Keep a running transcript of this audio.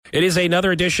It is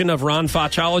another edition of Ron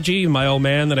Fochology, my old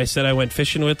man that I said I went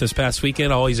fishing with this past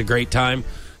weekend. Always a great time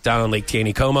down on Lake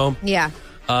Taneycomo. Yeah.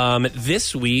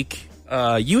 This week,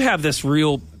 you have this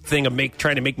real thing of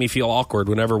trying to make me feel awkward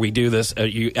whenever we do this.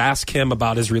 You ask him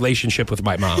about his relationship with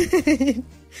my mom.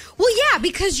 Well, yeah,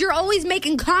 because you're always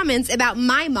making comments about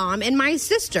my mom and my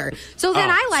sister. So then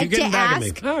I like to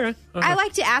ask. All right. I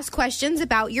like to ask questions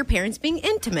about your parents being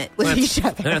intimate with each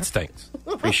other. That's thanks.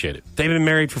 Appreciate it. They've been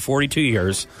married for 42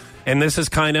 years, and this is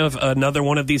kind of another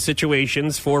one of these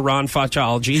situations for Ron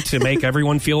Fochology to make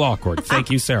everyone feel awkward. Thank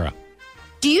you, Sarah.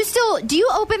 Do you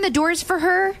open the doors for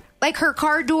her? Like her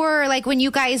car door, like when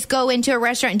you guys go into a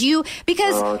restaurant, do you,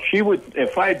 because... she would,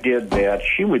 if I did that,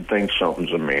 she would think something's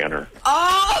the matter.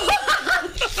 Oh!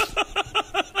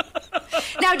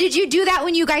 Now, did you do that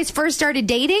when you guys first started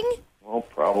dating? Well,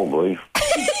 probably.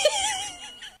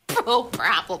 Oh,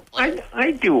 probably.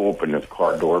 I do open the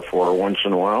car door for her once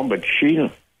in a while, but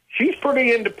she's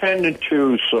pretty independent,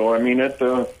 too, so, I mean, it's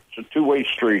a two-way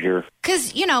street here.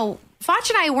 Because, Foch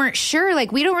and I weren't sure,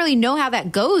 we don't really know how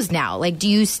that goes now. Do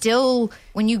you still,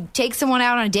 when you take someone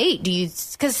out on a date,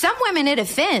 because some women it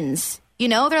offends, they're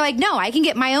like, no, I can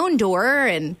get my own door,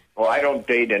 and... Well, I don't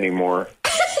date anymore.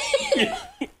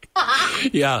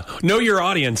 Yeah, know your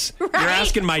audience. Right? You're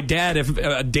asking my dad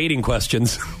if dating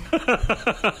questions.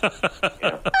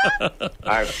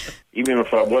 Yeah. Even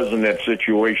if I was in that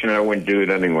situation, I wouldn't do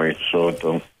it anyway,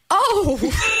 so...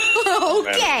 Oh,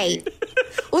 okay.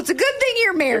 Well, it's a good thing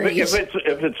you're married.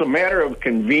 If it's a matter of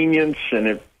convenience and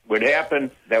it would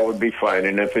happen, that would be fine.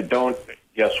 And if it don't,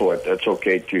 guess what? That's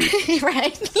okay, too.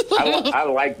 Right. I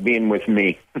like being with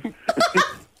me.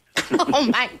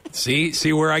 Oh, my.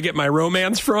 See where I get my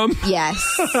romance from? Yes,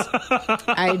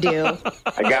 I do.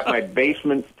 I got my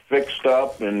basement fixed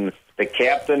up, and the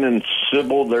captain and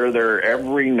Sybil, they're there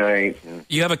every night.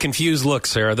 You have a confused look,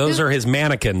 Sarah. Those are his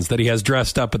mannequins that he has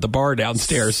dressed up at the bar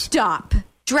downstairs. Stop.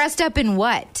 Dressed up in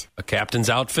what? A captain's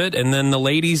outfit, and then the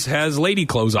ladies has lady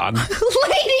clothes on.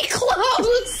 Lady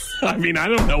clothes? I mean, I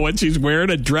don't know what she's wearing,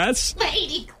 a dress?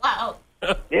 Lady clothes.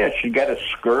 Yeah, she got a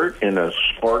skirt and a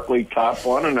sparkly top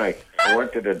on, and I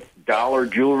went to the dollar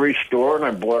jewelry store, and I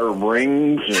bought her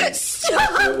rings. And Stop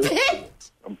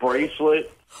it! A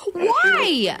bracelet.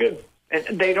 Why?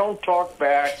 And they don't talk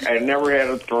back. I never had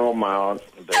to throw them out.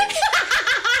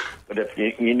 But if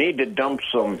you need to dump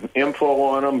some info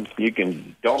on them, you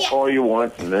can dump all you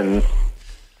want, and then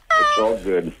it's all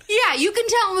good. Yeah, you can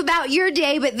tell them about your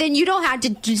day, but then you don't have to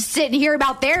just sit and hear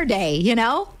about their day,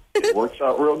 It works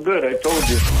out real good, I told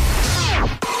you.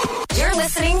 You're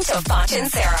listening to Foch and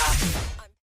Sarah.